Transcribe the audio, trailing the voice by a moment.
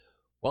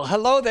Well,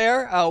 hello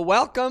there.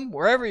 Welcome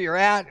wherever you're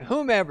at,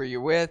 whomever you're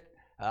with.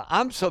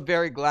 I'm so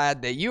very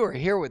glad that you are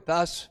here with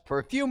us for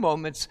a few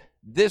moments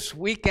this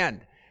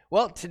weekend.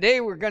 Well, today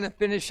we're going to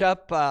finish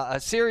up a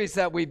series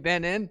that we've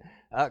been in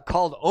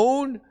called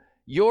Own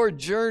Your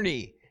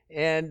Journey.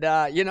 And,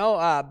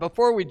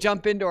 before we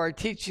jump into our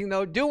teaching,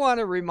 though, do want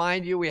to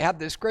remind you we have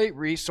this great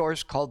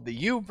resource called the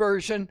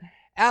YouVersion,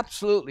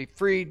 absolutely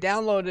free.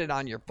 Download it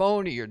on your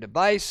phone or your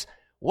device.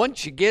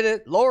 Once you get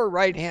it, lower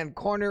right-hand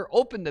corner,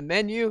 open the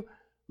menu.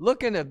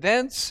 Look in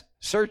events,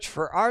 search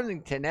for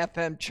Arlington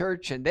FM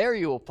Church, and there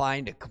you will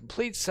find a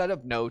complete set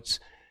of notes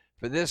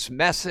for this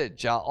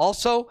message.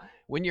 Also,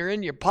 when you're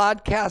in your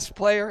podcast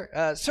player,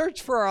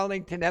 search for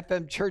Arlington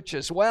FM Church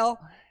as well,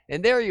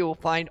 and there you will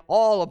find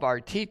all of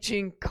our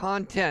teaching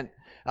content.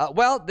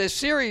 This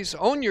series,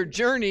 Own Your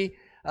Journey,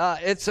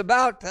 it's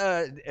about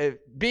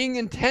being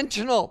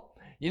intentional.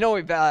 You know,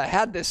 we've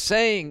had this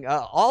saying,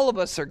 all of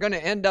us are going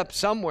to end up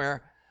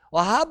somewhere.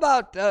 Well, how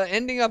about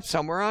ending up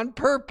somewhere on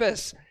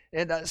purpose?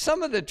 And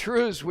some of the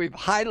truths we've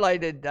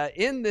highlighted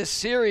in this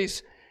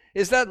series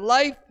is that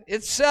life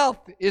itself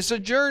is a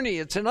journey.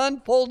 It's an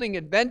unfolding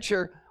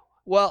adventure.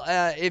 Well,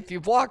 if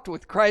you've walked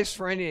with Christ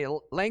for any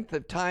length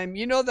of time,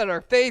 you know that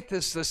our faith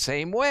is the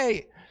same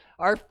way.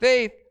 Our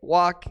faith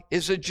walk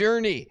is a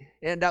journey.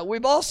 And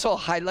we've also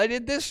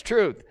highlighted this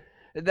truth,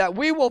 that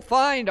we will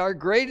find our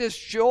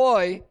greatest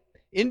joy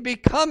in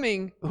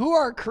becoming who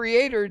our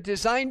Creator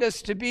designed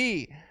us to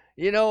be.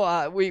 You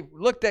know, we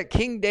looked at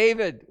King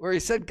David where he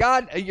said,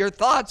 God, your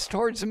thoughts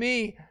towards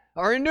me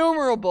are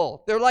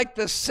innumerable. They're like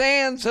the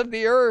sands of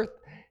the earth.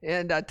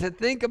 And to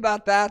think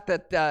about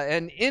that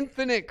an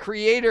infinite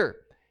creator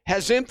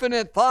has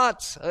infinite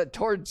thoughts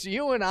towards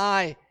you and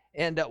I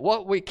and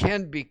what we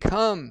can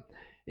become.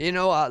 You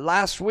know,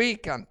 last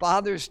week on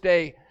Father's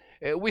Day,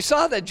 we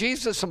saw that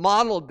Jesus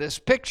modeled this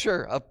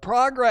picture of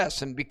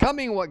progress and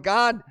becoming what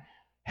God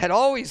had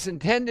always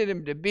intended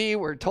him to be.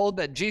 We're told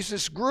that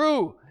Jesus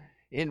grew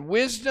in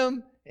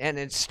wisdom and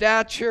in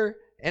stature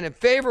and in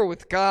favor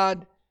with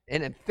God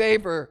and in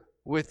favor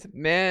with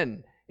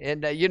men.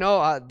 And,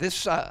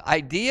 this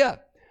idea,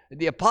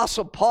 the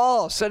Apostle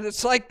Paul said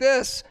it's like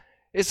this.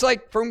 It's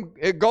like from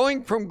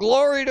going from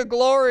glory to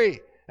glory.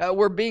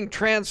 We're being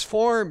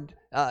transformed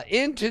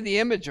into the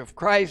image of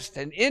Christ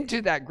and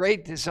into that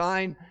great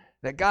design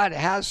that God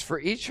has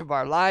for each of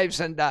our lives.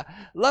 And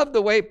love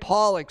the way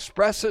Paul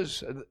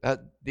expresses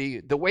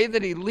the way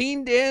that he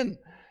leaned in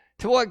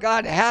to what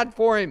God had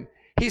for him.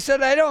 He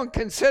said, I don't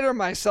consider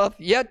myself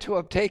yet to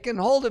have taken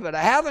hold of it.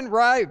 I haven't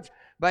arrived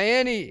by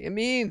any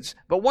means.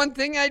 But one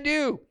thing I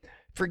do,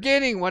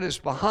 forgetting what is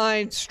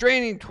behind,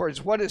 straining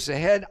towards what is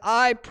ahead,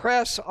 I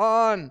press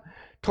on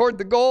toward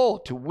the goal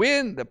to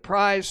win the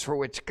prize for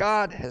which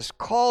God has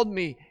called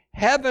me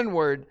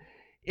heavenward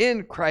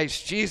in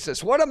Christ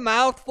Jesus. What a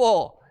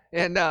mouthful,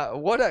 and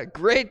what a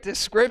great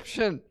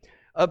description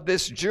of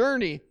this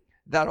journey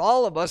that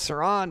all of us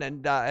are on.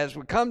 And as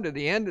we come to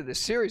the end of the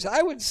series,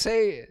 I would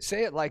say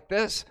it like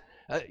this.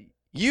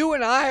 You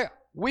and I,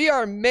 we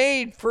are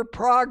made for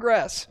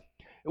progress.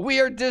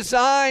 We are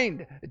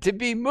designed to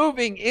be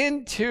moving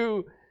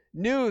into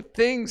new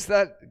things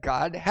that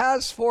God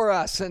has for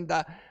us. And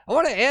I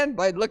want to end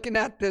by looking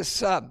at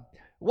this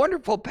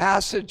wonderful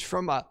passage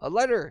from a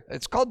letter.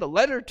 It's called the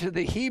Letter to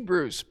the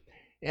Hebrews.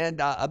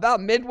 And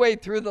about midway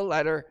through the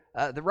letter,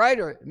 the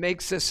writer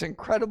makes this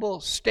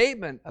incredible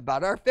statement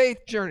about our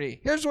faith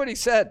journey. Here's what he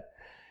said.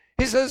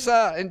 He says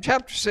in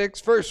chapter 6,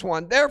 verse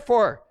 1,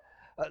 therefore,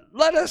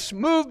 let us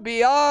move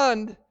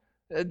beyond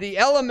the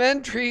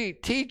elementary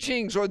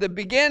teachings or the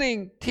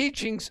beginning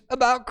teachings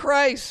about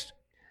Christ.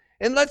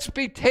 And let's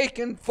be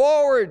taken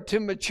forward to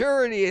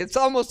maturity. It's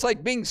almost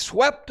like being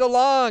swept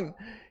along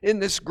in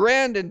this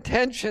grand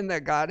intention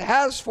that God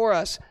has for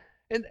us.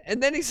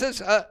 And then he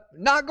says,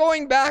 not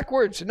going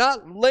backwards,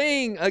 not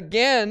laying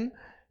again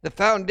the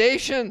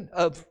foundation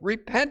of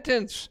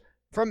repentance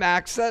from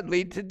acts that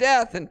lead to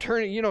death and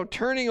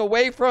turning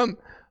away from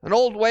an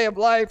old way of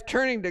life,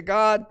 turning to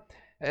God,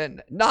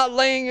 and not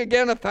laying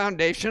again a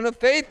foundation of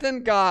faith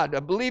in God,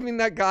 of believing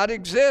that God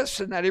exists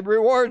and that he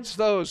rewards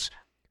those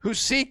who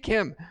seek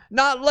him.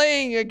 Not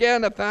laying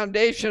again a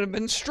foundation of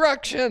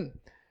instruction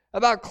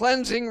about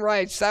cleansing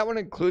rites. That would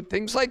include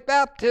things like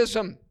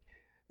baptism,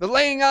 the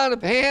laying on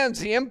of hands,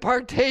 the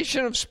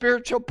impartation of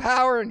spiritual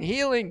power and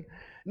healing.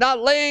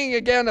 Not laying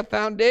again a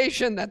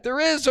foundation that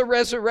there is a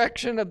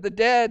resurrection of the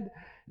dead.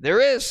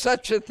 There is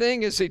such a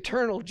thing as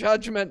eternal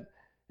judgment,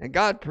 and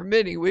God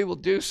permitting, we will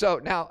do so.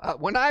 Now,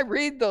 when I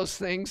read those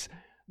things,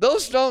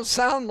 those don't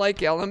sound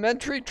like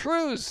elementary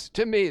truths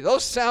to me.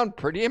 Those sound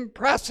pretty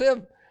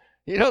impressive.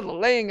 You know, the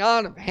laying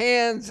on of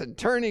hands and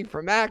turning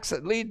from acts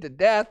that lead to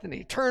death and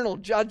eternal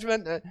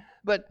judgment.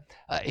 But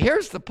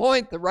here's the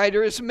point the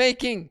writer is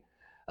making.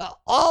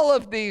 All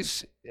of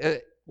these,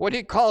 what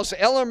he calls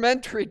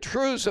elementary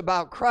truths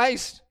about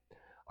Christ,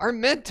 are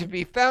meant to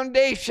be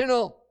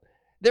foundational.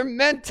 They're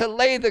meant to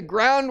lay the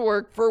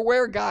groundwork for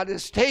where God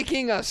is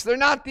taking us. They're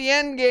not the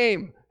end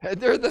game.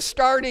 They're the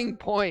starting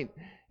point.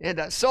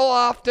 And so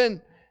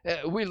often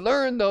we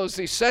learn those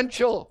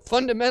essential,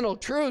 fundamental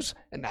truths,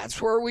 and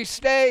that's where we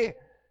stay.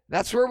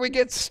 That's where we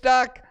get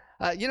stuck.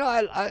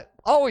 I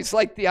always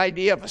like the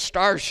idea of a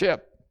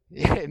starship.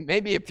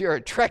 Maybe if you're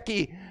a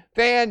Trekkie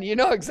fan, you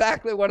know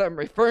exactly what I'm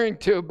referring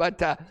to,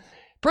 but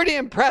pretty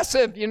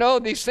impressive.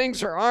 These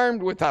things are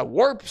armed with a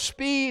warp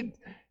speed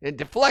and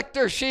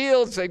deflector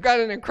shields. They've got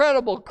an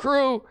incredible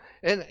crew,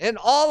 and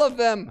all of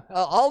them,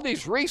 all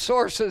these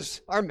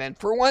resources are meant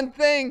for one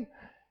thing,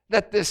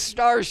 that this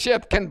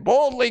starship can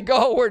boldly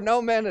go where no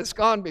man has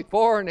gone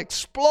before and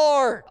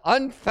explore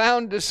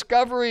unfound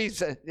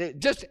discoveries,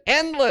 just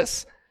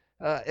endless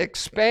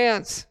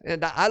expanse.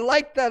 And I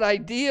like that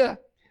idea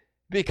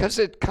because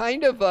it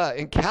kind of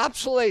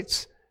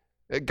encapsulates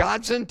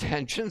God's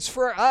intentions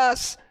for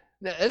us,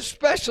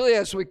 especially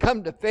as we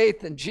come to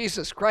faith in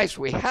Jesus Christ.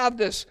 We have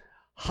this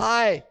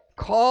high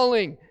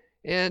calling.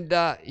 And,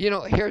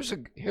 here's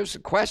a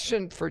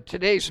question for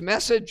today's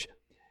message.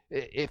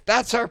 If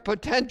that's our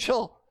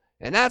potential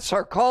and that's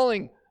our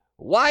calling,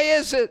 why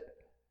is it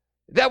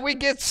that we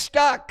get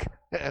stuck?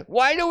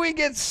 Why do we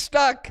get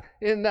stuck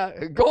in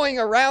going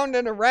around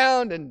and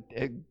around and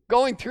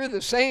going through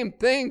the same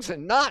things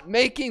and not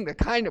making the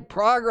kind of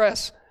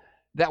progress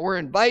that we're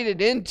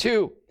invited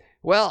into?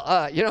 Well,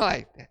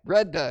 I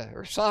read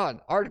or saw an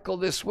article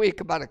this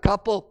week about a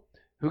couple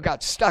who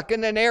got stuck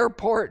in an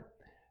airport.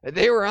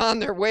 They were on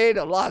their way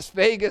to Las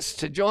Vegas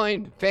to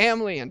join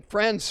family and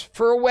friends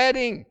for a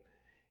wedding.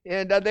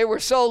 And they were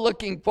so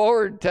looking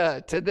forward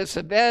to this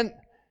event.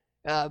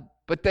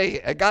 But they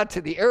got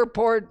to the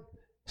airport,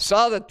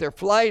 saw that their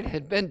flight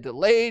had been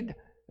delayed,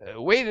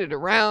 waited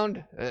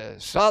around,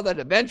 saw that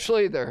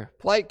eventually their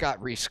flight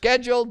got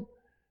rescheduled.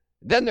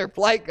 Then their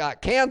flight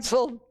got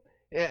canceled.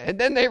 And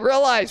then they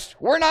realized,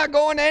 we're not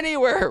going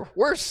anywhere.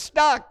 We're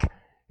stuck.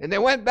 And they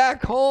went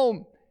back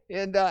home.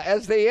 And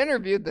as they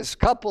interviewed this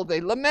couple, they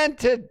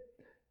lamented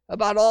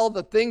about all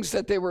the things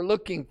that they were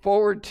looking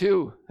forward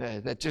to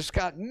that just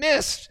got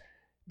missed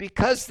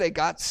because they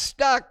got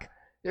stuck.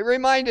 It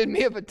reminded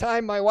me of a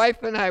time my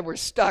wife and I were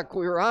stuck.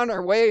 We were on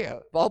our way,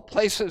 of all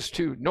places,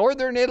 to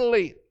northern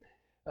Italy.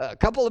 A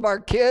couple of our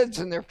kids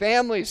and their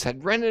families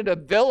had rented a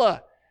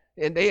villa,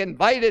 and they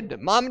invited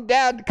mom and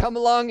dad to come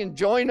along and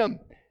join them.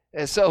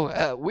 And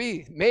so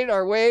we made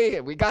our way,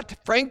 and we got to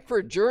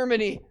Frankfurt,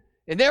 Germany,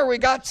 and there we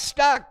got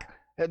stuck.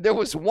 There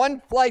was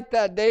one flight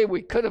that day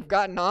we could have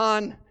gotten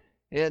on,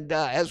 and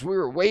as we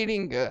were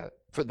waiting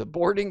for the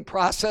boarding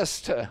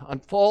process to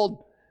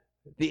unfold,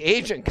 the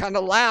agent kind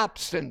of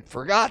lapsed and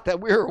forgot that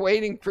we were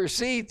waiting for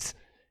seats,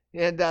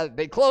 and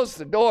they closed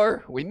the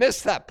door. We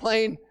missed that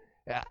plane.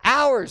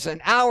 Hours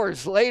and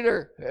hours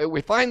later,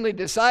 we finally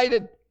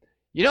decided,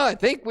 I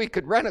think we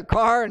could rent a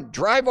car and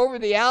drive over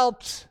the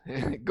Alps,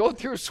 go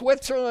through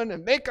Switzerland,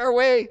 and make our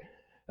way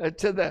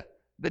to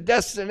the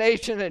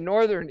destination in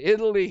northern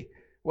Italy.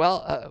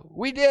 Well,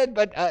 we did,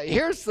 but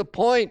here's the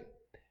point.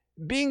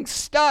 Being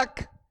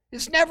stuck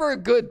is never a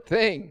good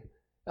thing.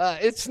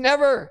 It's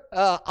never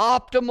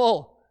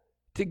optimal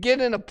to get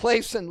in a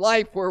place in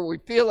life where we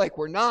feel like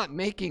we're not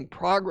making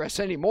progress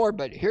anymore.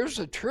 But here's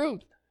the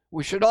truth.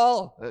 We should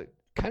all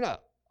kind of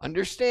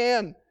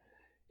understand.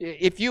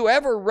 If you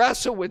ever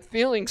wrestle with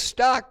feeling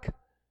stuck,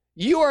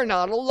 you are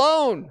not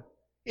alone.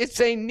 It's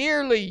a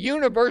nearly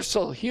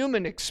universal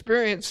human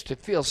experience to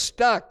feel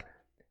stuck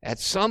at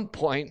some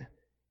point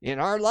in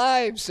our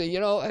lives.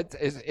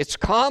 It's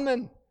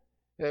common.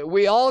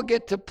 We all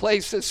get to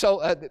places.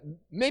 So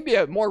maybe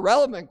a more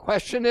relevant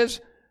question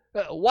is,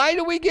 why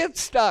do we get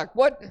stuck?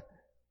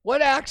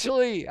 What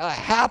actually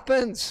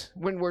happens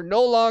when we're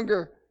no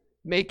longer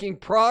making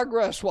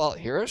progress? Well,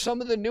 here are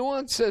some of the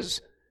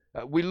nuances.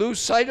 We lose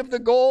sight of the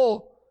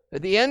goal,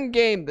 the end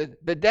game,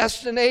 the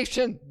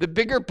destination, the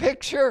bigger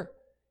picture.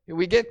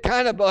 We get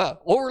kind of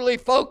overly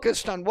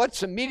focused on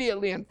what's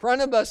immediately in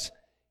front of us,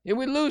 and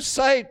we lose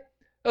sight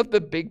of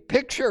the big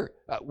picture.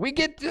 We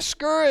get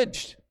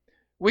discouraged.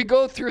 We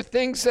go through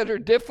things that are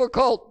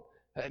difficult.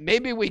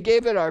 Maybe we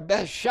gave it our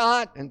best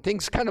shot and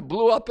things kind of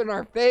blew up in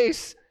our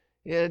face,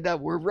 and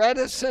we're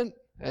reticent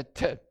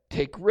to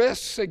take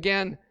risks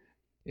again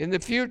in the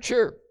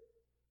future.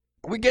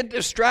 We get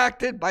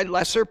distracted by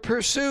lesser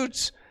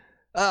pursuits.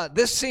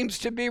 This seems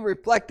to be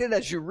reflected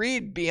as you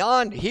read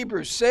beyond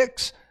Hebrews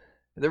 6,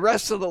 the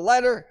rest of the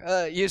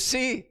letter. You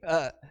see,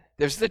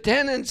 there's the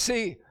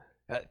tendency,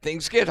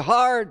 things get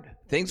hard,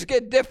 things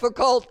get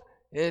difficult,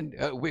 and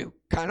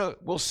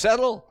we'll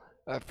settle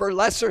for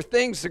lesser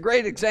things. The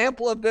great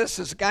example of this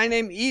is a guy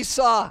named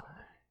Esau.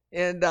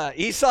 And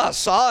Esau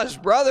saw his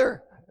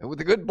brother with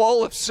a good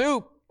bowl of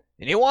soup,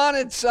 and he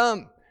wanted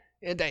some.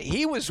 And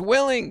he was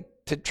willing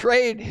to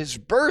trade his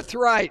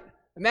birthright,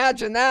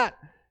 imagine that,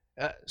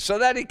 so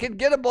that he could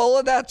get a bowl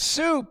of that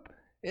soup.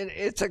 And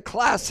it's a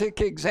classic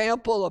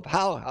example of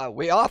how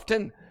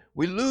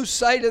we lose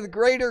sight of the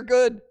greater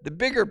good, the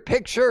bigger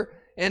picture,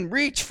 and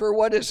reach for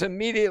what is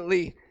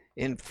immediately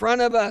in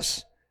front of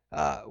us.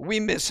 We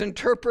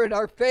misinterpret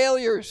our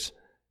failures.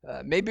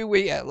 Maybe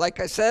we, like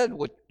I said,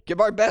 would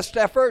give our best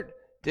effort.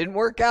 Didn't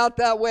work out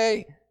that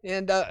way.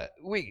 And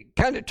we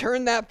kind of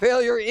turn that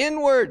failure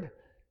inward.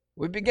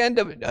 We begin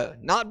to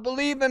not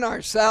believe in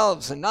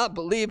ourselves and not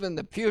believe in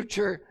the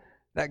future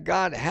that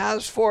God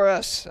has for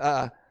us.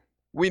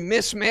 We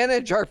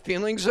mismanage our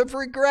feelings of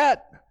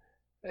regret.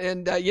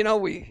 And,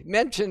 we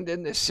mentioned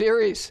in this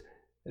series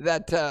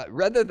that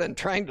rather than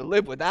trying to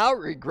live without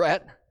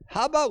regret,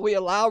 how about we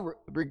allow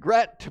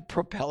regret to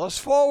propel us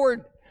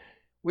forward?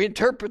 We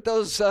interpret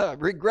those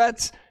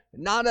regrets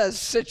not as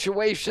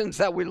situations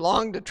that we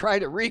long to try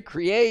to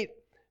recreate,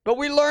 but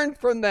we learn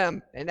from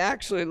them and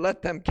actually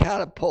let them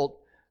catapult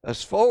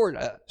us forward.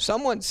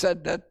 Someone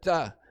said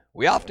that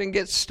we often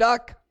get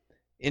stuck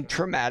in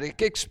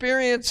traumatic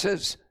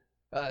experiences.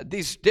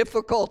 These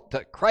difficult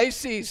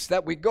crises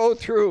that we go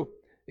through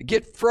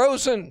get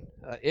frozen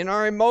in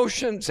our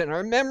emotions and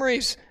our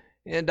memories.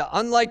 And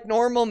unlike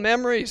normal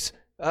memories,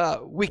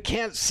 we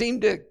can't seem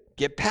to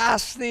get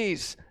past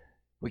these.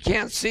 We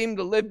can't seem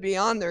to live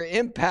beyond their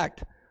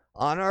impact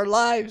on our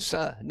lives.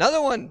 Another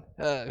one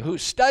who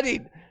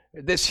studied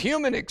this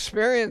human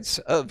experience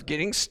of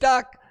getting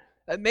stuck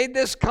made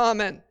this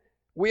comment: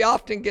 we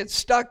often get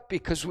stuck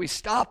because we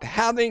stop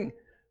having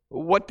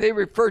what they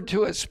referred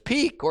to as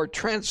peak or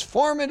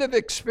transformative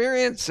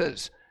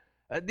experiences.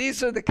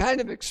 These are the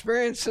kind of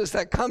experiences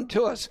that come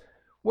to us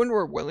when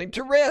we're willing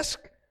to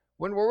risk,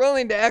 when we're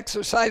willing to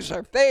exercise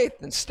our faith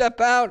and step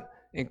out,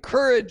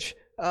 encourage.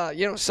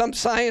 Some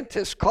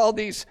scientists call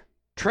these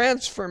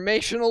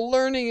transformational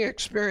learning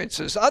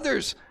experiences.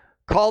 Others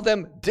call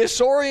them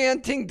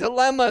disorienting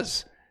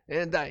dilemmas.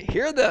 And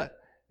here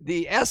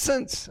the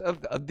essence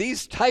of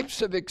these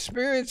types of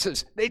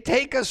experiences, they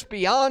take us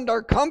beyond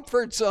our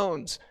comfort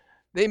zones.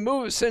 They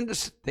move us into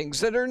things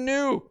that are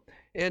new.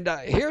 And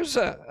here's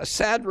a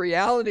sad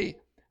reality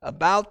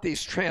about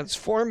these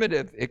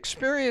transformative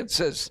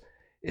experiences,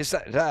 is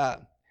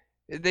that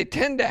they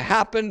tend to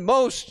happen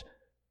most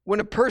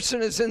when a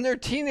person is in their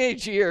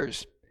teenage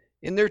years,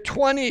 in their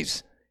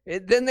 20s.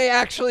 Then they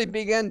actually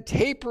begin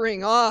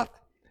tapering off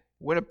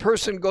when a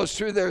person goes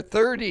through their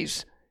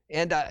 30s.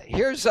 And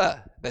here's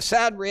the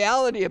sad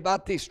reality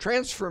about these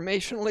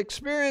transformational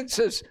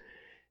experiences.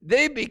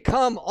 They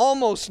become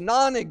almost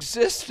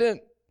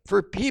non-existent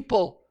for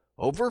people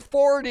over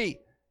 40.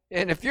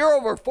 And if you're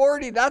over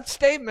 40, that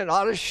statement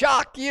ought to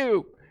shock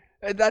you,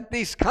 that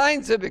these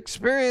kinds of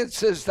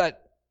experiences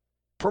that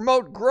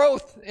promote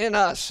growth in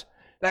us,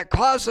 that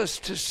cause us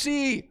to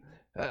see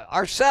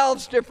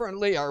ourselves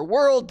differently, our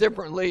world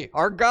differently,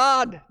 our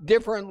God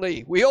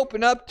differently. We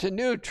open up to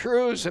new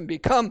truths and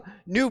become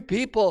new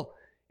people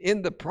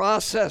in the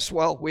process.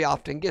 Well, we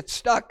often get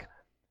stuck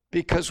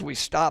because we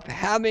stop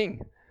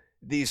having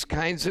these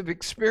kinds of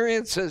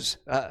experiences.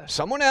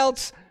 Someone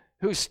else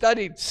who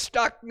studied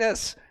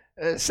stuckness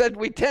said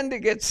we tend to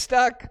get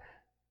stuck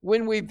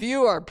when we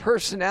view our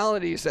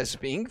personalities as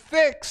being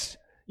fixed.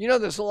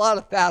 There's a lot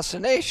of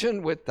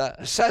fascination with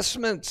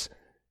assessments,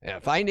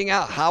 finding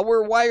out how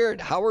we're wired,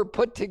 how we're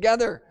put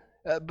together.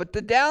 But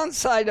the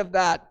downside of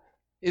that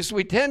is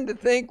we tend to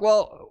think,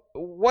 well,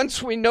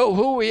 once we know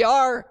who we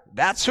are,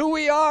 that's who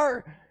we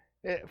are,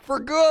 for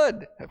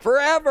good,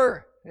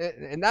 forever.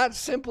 And that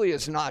simply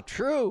is not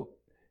true.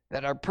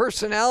 That our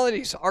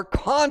personalities are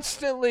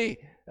constantly,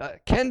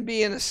 can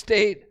be in a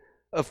state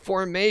of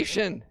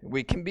formation.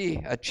 We can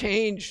be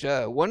changed.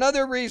 One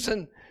other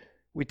reason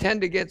we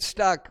tend to get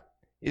stuck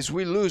is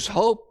we lose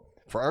hope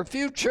for our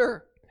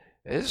future.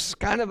 This is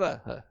kind of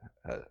a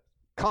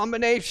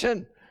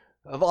combination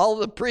of all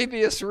the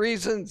previous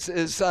reasons.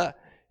 Is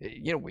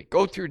we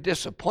go through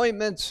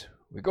disappointments,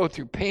 we go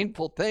through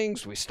painful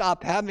things, we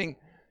stop having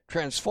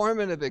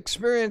transformative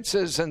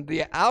experiences, and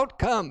the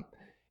outcome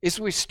is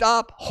we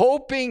stop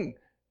hoping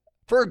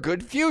for a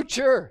good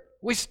future.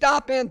 We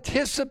stop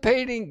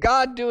anticipating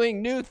God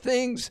doing new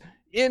things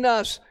in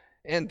us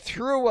and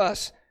through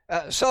us.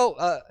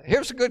 So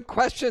here's a good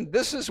question.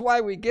 This is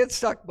why we get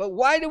stuck, but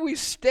why do we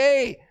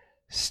stay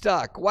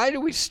stuck? Why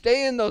do we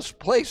stay in those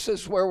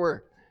places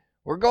where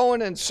we're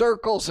going in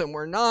circles and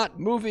we're not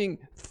moving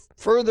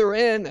further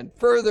in and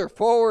further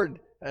forward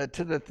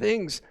to the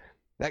things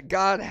that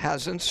God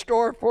has in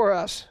store for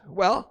us?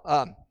 Well,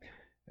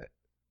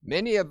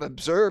 many have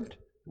observed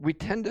we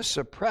tend to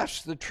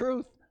suppress the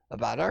truth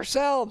about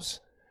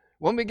ourselves.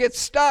 When we get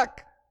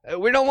stuck,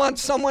 we don't want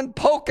someone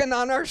poking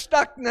on our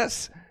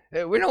stuckness.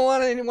 We don't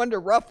want anyone to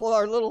ruffle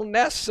our little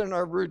nests and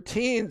our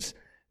routines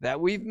that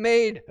we've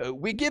made.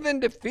 We give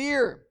in to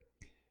fear.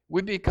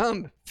 We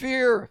become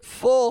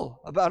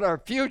fearful about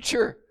our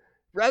future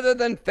rather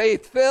than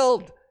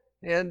faith-filled.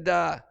 And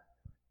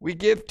we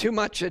give too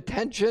much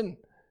attention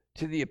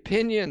to the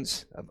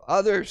opinions of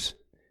others.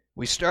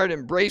 We start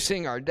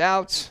embracing our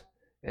doubts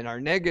and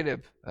our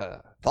negative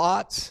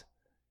thoughts,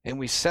 and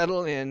we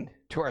settle in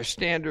to our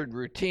standard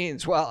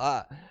routines.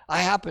 Well, I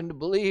happen to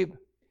believe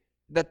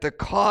that the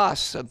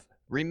costs of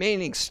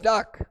remaining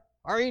stuck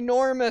are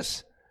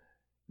enormous.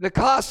 The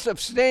costs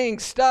of staying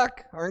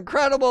stuck are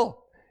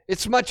incredible.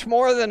 It's much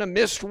more than a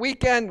missed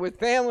weekend with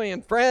family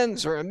and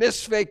friends or a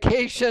missed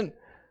vacation.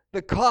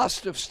 The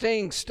cost of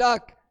staying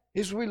stuck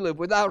is we live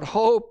without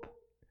hope.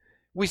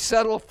 We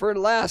settle for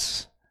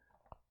less.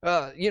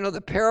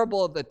 The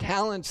parable of the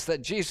talents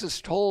that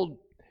Jesus told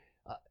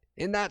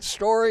in that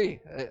story,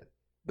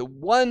 the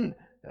one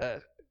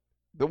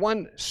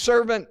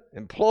servant,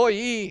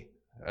 employee,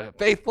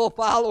 faithful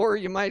follower,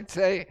 you might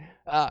say,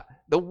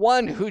 the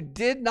one who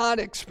did not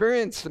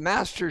experience the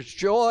master's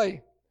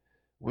joy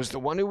was the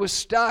one who was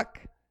stuck.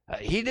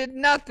 He did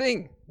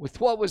nothing with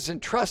what was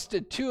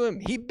entrusted to him.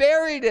 He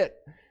buried it.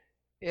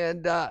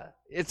 And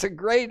it's a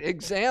great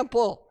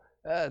example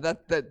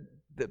that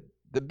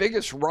the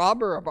biggest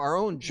robber of our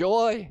own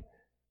joy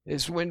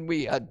is when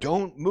we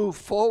don't move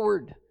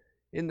forward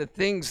in the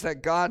things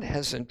that God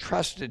has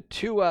entrusted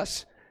to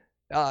us.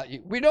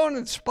 We don't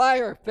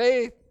inspire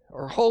faith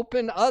or hope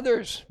in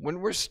others when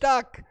we're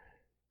stuck.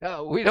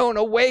 We don't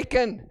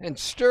awaken and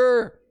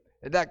stir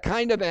that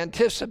kind of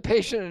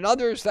anticipation in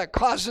others that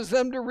causes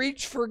them to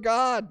reach for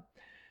God.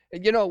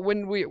 And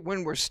when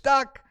we're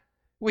stuck,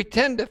 we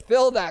tend to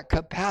fill that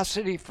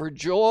capacity for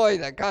joy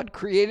that God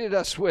created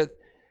us with.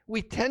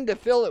 We tend to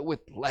fill it with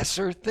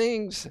lesser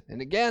things.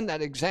 And again,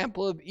 that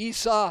example of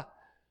Esau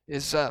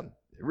is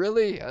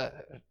really a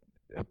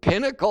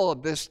pinnacle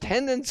of this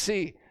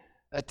tendency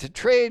to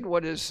trade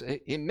what is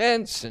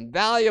immense and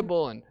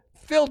valuable and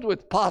filled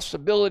with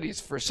possibilities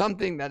for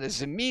something that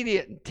is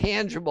immediate and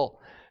tangible.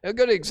 A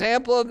good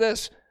example of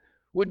this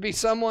would be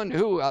someone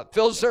who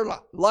fills their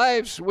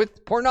lives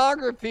with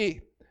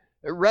pornography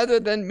rather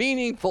than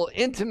meaningful,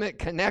 intimate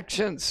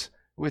connections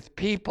with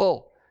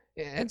people.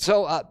 And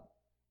so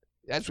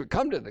as we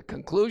come to the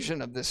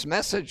conclusion of this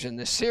message in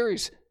this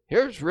series,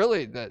 here's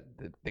really the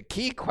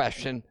key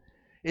question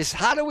is,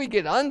 how do we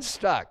get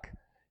unstuck?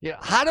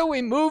 How do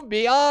we move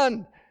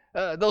beyond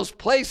those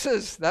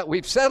places that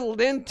we've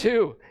settled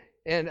into?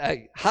 And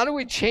how do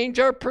we change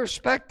our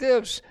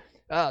perspectives?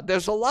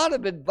 There's a lot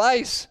of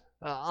advice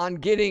on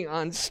getting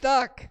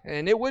unstuck,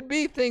 and it would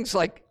be things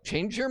like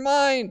change your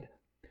mind,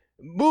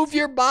 move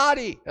your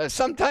body.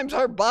 Sometimes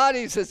our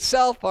bodies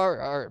itself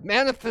are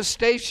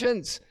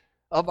manifestations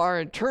of our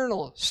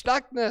internal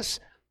stuckness.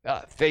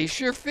 Face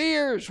your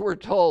fears, we're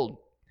told.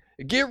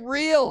 Get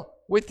real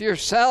with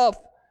yourself.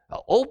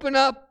 Open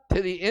up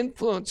to the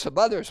influence of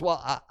others.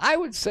 Well, I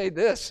would say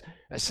this,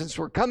 since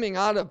we're coming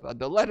out of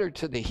the letter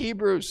to the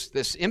Hebrews,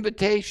 this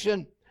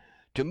invitation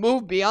to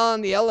move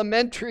beyond the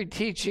elementary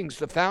teachings,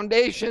 the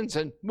foundations,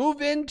 and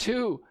move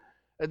into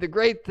the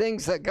great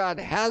things that God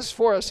has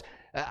for us.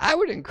 I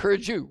would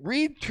encourage you,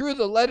 read through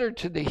the letter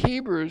to the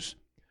Hebrews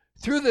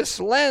through this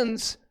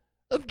lens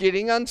of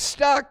getting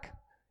unstuck.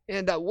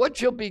 And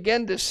what you'll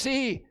begin to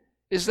see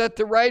is that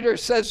the writer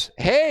says,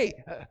 hey,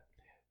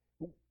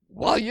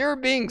 while you're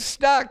being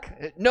stuck,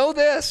 know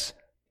this,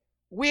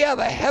 we have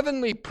a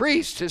heavenly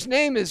priest. His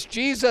name is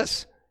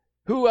Jesus,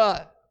 who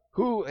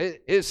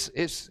has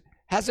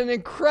an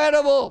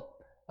incredible,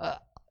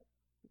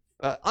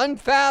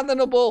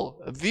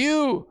 unfathomable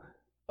view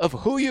of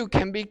who you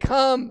can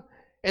become.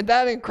 And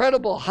that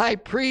incredible high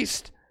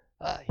priest,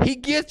 he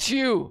gets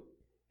you.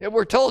 And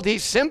we're told he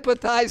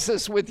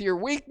sympathizes with your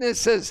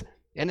weaknesses.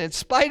 And in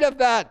spite of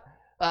that,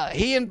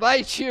 he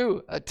invites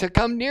you to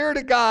come near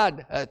to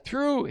God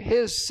through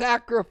his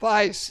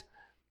sacrifice.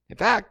 In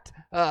fact,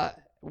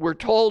 we're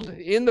told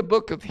in the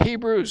book of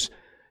Hebrews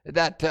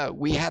that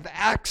we have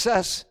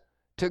access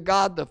to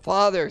God the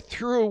Father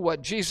through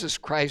what Jesus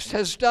Christ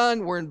has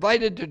done. We're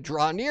invited to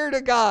draw near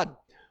to God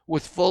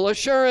with full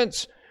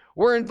assurance.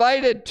 We're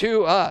invited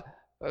to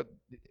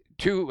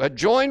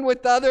join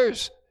with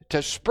others,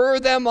 to spur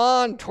them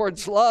on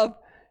towards love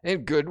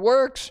and good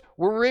works.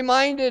 We're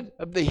reminded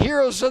of the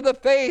heroes of the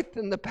faith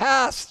in the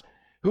past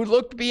who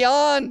looked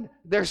beyond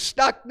their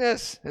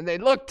stuckness and they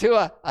looked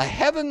to a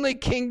heavenly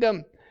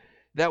kingdom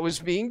that was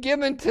being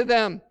given to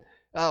them.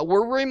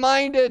 We're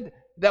reminded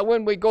that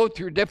when we go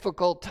through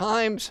difficult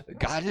times,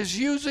 God is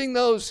using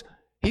those.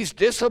 He's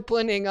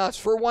disciplining us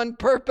for one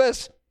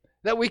purpose,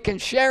 that we can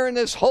share in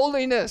his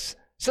holiness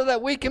so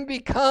that we can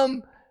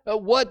become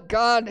what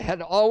God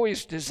had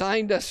always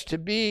designed us to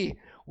be.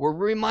 We're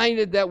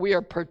reminded that we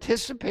are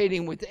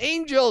participating with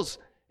angels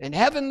and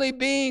heavenly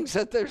beings,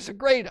 that there's a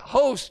great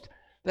host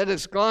that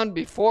has gone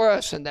before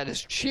us and that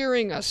is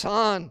cheering us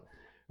on.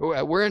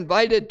 We're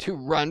invited to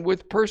run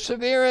with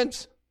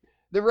perseverance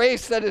the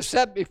race that is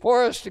set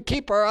before us, to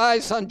keep our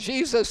eyes on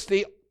Jesus,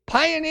 the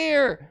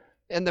pioneer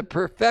and the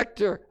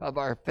perfecter of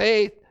our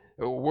faith.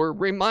 We're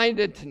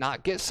reminded to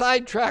not get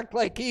sidetracked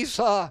like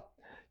Esau,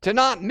 to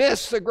not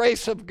miss the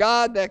grace of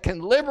God that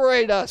can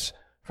liberate us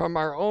from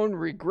our own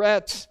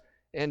regrets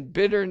and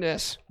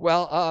bitterness.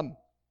 Well,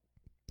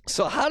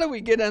 so how do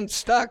we get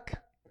unstuck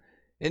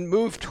and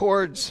move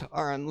towards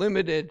our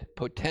unlimited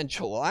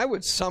potential? Well, I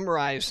would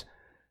summarize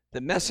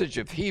the message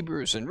of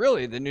Hebrews and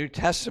really the New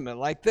Testament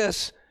like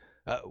this.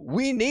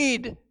 We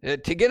need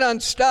to get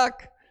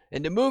unstuck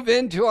and to move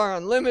into our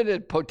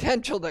unlimited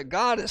potential that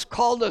God has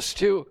called us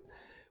to.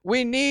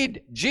 We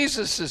need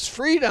Jesus'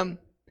 freedom,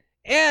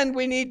 and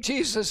we need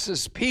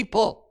Jesus'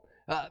 people.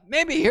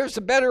 Maybe here's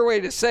a better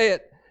way to say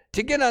it.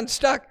 To get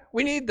unstuck,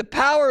 we need the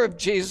power of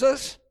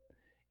Jesus,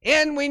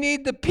 and we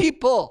need the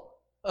people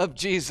of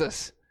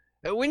Jesus.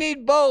 We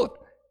need both.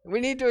 We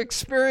need to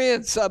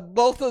experience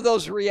both of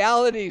those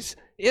realities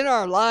in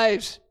our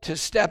lives to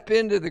step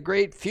into the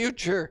great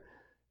future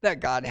that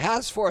God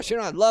has for us.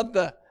 I love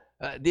the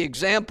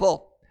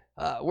example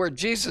where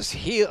Jesus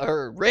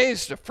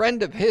raised a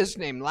friend of his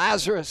named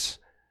Lazarus,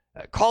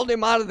 called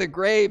him out of the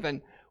grave,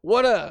 and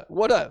what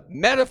a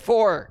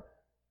metaphor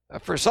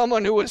for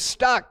someone who was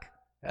stuck.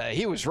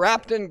 He was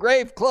wrapped in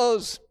grave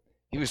clothes.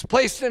 He was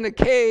placed in a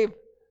cave.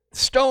 The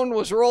stone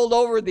was rolled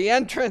over the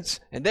entrance,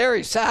 and there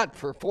he sat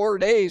for 4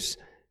 days.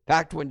 In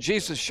fact, when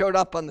Jesus showed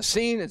up on the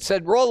scene and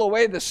said, "Roll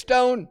away the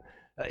stone,"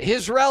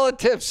 his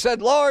relatives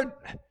said, "Lord,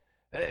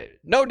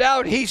 no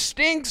doubt he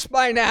stinks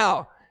by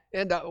now."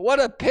 And what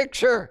a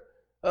picture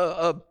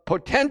of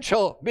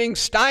potential being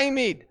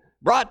stymied,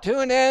 brought to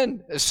an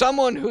end, as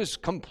someone who's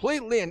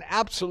completely and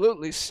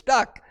absolutely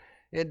stuck.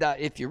 And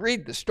if you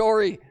read the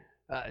story,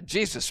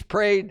 Jesus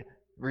prayed,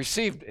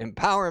 received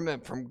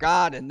empowerment from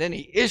God, and then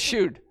he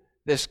issued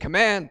this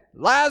command,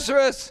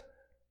 "Lazarus,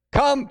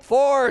 come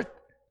forth."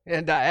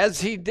 And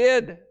as he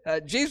did,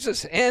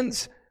 Jesus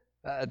ends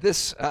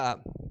this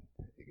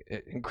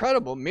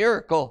incredible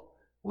miracle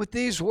with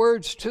these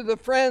words to the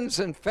friends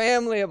and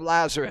family of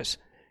Lazarus.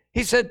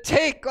 He said,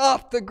 "Take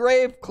off the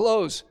grave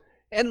clothes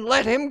and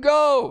let him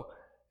go."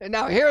 And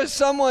now here is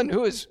someone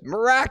who has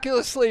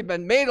miraculously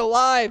been made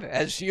alive,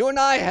 as you and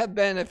I have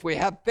been if we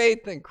have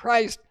faith in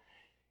Christ,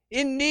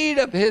 in need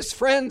of his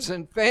friends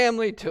and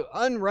family to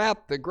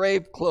unwrap the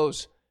grave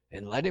clothes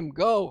and let him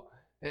go.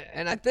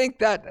 And I think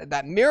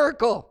that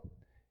miracle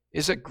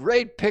is a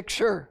great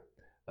picture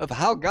of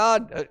how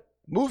God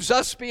moves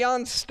us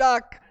beyond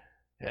stuck.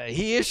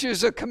 He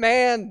issues a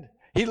command.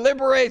 He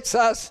liberates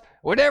us,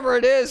 whatever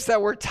it is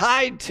that we're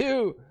tied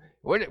to,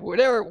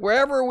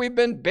 wherever we've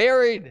been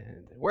buried,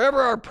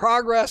 wherever our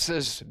progress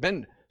has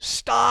been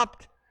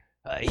stopped.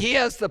 He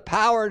has the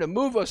power to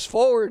move us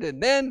forward,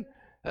 and then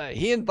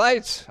he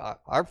invites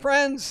our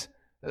friends,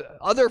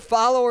 other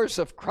followers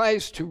of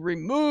Christ, to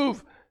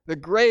remove the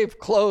grave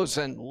clothes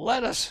and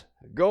let us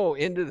go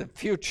into the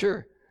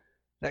future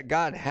that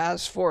God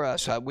has for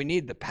us. We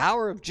need the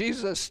power of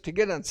Jesus to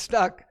get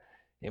unstuck,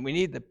 and we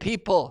need the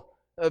people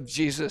of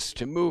Jesus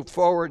to move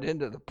forward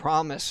into the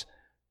promise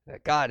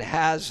that God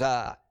has.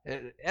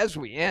 As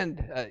we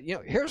end,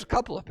 here's a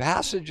couple of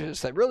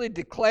passages that really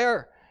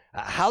declare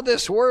how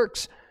this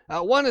works.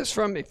 One is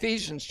from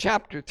Ephesians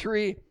chapter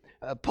 3.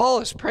 Paul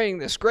is praying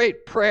this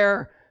great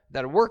prayer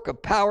that a work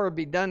of power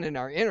be done in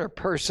our inner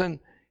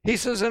person. He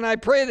says, "And I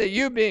pray that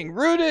you, being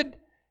rooted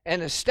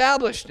and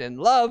established in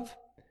love,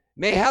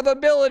 may have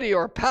ability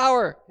or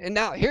power." And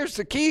now here's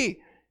the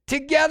key.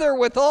 "Together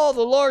with all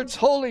the Lord's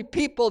holy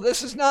people,"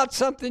 this is not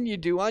something you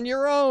do on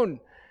your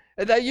own,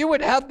 "that you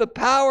would have the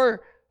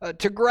power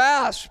to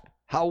grasp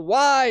how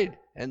wide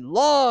and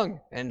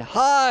long and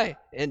high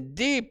and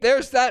deep,"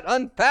 there's that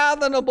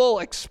unfathomable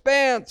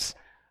expanse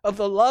of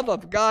the love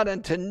of God,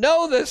 "and to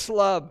know this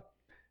love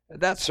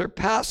that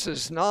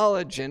surpasses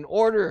knowledge, in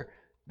order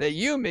that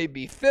you may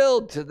be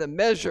filled to the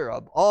measure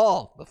of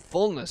all the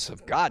fullness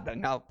of God."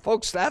 Now,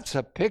 folks, that's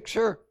a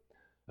picture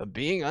of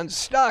being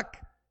unstuck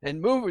and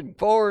moving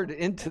forward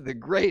into the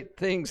great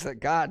things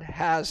that God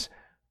has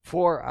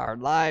for our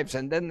lives.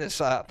 And then this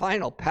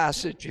final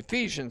passage,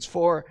 Ephesians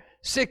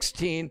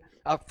 4:16,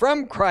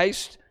 from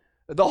Christ,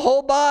 the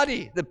whole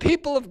body, the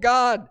people of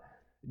God,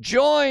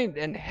 joined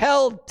and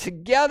held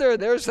together,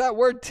 there's that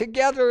word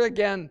together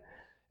again,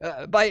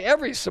 by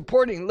every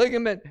supporting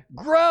ligament,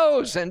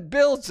 grows and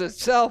builds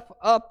itself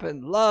up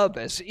in love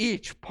as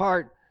each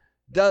part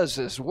does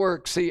its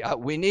work. See,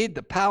 we need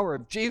the power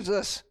of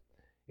Jesus,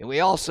 and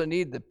we also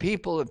need the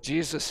people of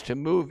Jesus to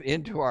move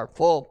into our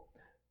full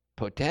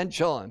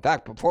potential. In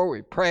fact, before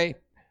we pray,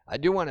 I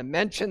do want to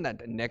mention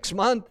that next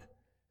month,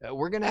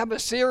 we're going to have a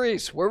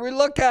series where we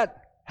look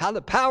at how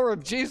the power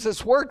of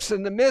Jesus works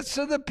in the midst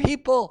of the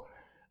people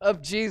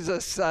of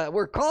Jesus.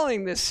 We're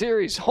calling this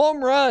series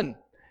Home Run.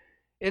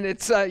 And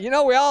it's,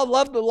 we all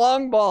love the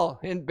long ball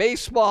in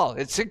baseball.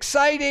 It's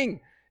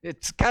exciting.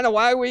 It's kind of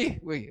why we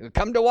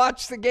come to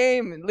watch the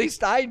game, at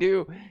least I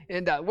do.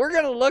 And we're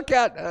going to look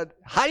at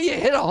how do you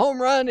hit a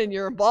home run in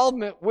your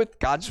involvement with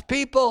God's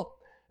people,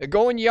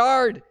 going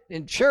yard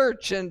in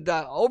church. And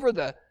over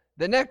the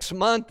next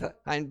month,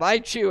 I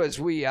invite you as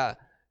we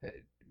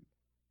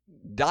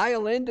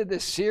dial into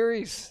this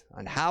series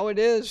on how it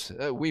is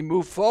we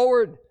move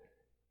forward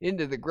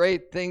into the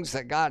great things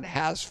that God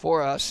has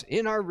for us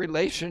in our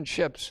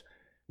relationships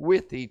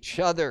with each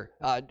other.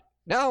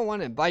 Now I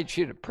want to invite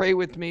you to pray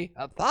with me.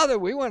 Father,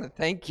 we want to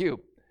thank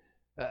you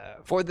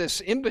for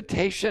this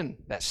invitation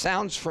that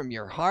sounds from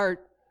your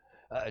heart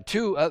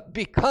to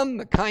become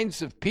the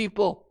kinds of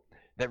people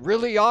that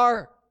really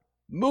are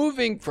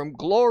moving from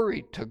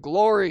glory to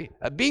glory,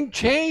 being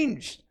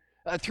changed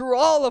through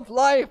all of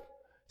life,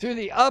 through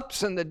the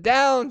ups and the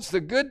downs, the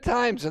good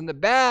times and the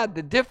bad,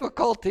 the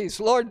difficulties.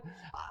 Lord,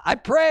 I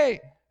pray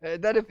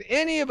that if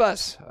any of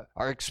us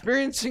are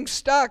experiencing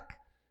stuck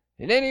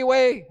in any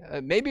way,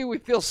 maybe we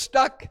feel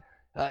stuck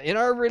in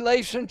our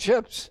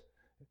relationships,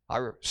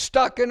 are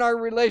stuck in our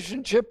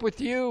relationship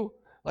with you,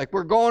 like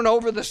we're going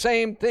over the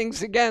same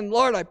things again.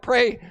 Lord, I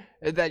pray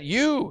that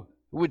you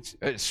would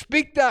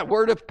speak that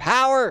word of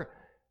power,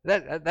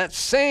 that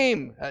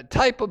same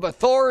type of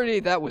authority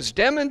that was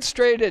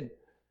demonstrated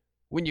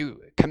when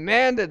you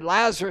commanded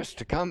Lazarus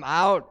to come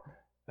out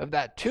of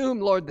that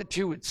tomb, Lord, that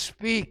you would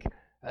speak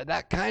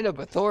that kind of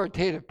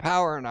authoritative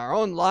power in our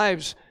own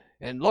lives.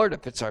 And Lord,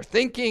 if it's our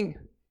thinking,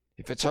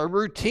 if it's our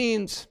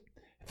routines,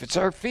 if it's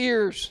our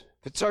fears,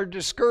 if it's our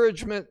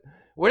discouragement,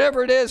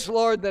 whatever it is,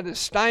 Lord, that has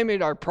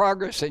stymied our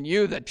progress in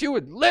you, that you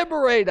would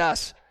liberate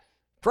us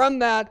from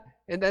that.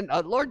 And then,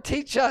 Lord,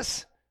 teach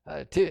us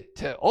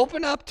to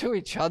open up to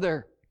each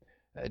other,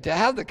 to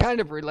have the kind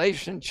of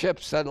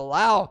relationships that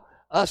allow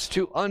us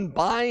to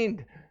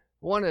unbind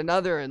one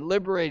another and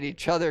liberate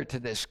each other to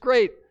this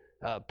great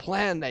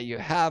plan that you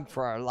have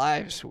for our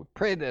lives. We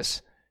pray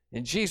this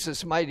in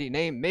Jesus' mighty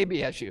name.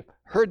 Maybe as you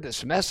heard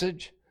this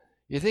message,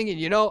 you're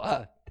thinking,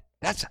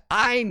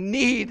 I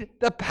need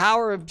the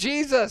power of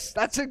Jesus.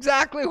 That's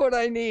exactly what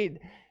I need.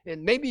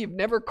 And maybe you've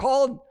never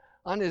called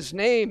on his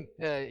name.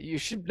 You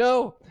should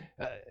know,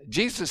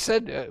 Jesus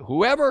said,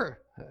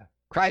 whoever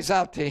cries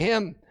out to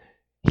him,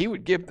 he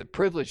would give the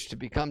privilege to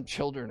become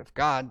children of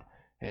God.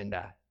 And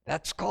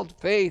that's called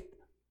faith.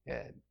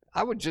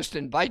 I would just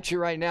invite you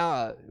right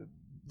now,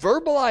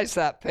 verbalize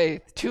that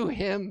faith to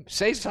him.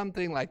 Say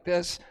something like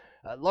this: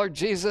 Lord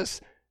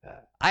Jesus,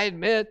 I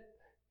admit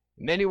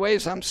in many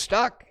ways I'm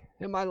stuck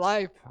in my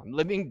life. I'm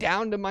living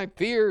down to my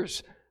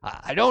fears.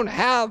 I don't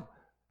have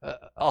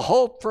a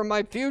hope for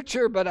my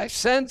future, but I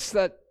sense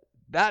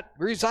that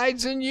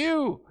resides in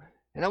you.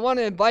 And I want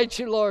to invite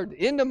you, Lord,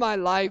 into my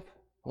life.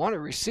 I want to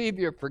receive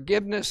your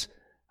forgiveness.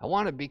 I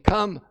want to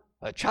become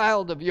a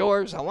child of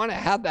yours. I want to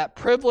have that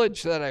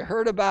privilege that I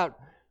heard about,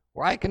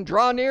 where I can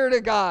draw near to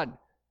God,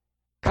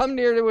 come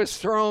near to his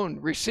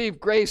throne, receive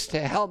grace to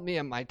help me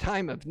in my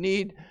time of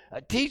need.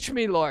 Teach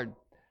me, Lord,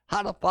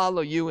 how to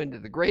follow you into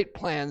the great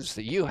plans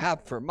that you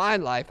have for my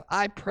life.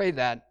 I pray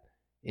that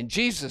in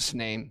Jesus'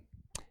 name,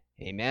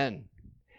 amen.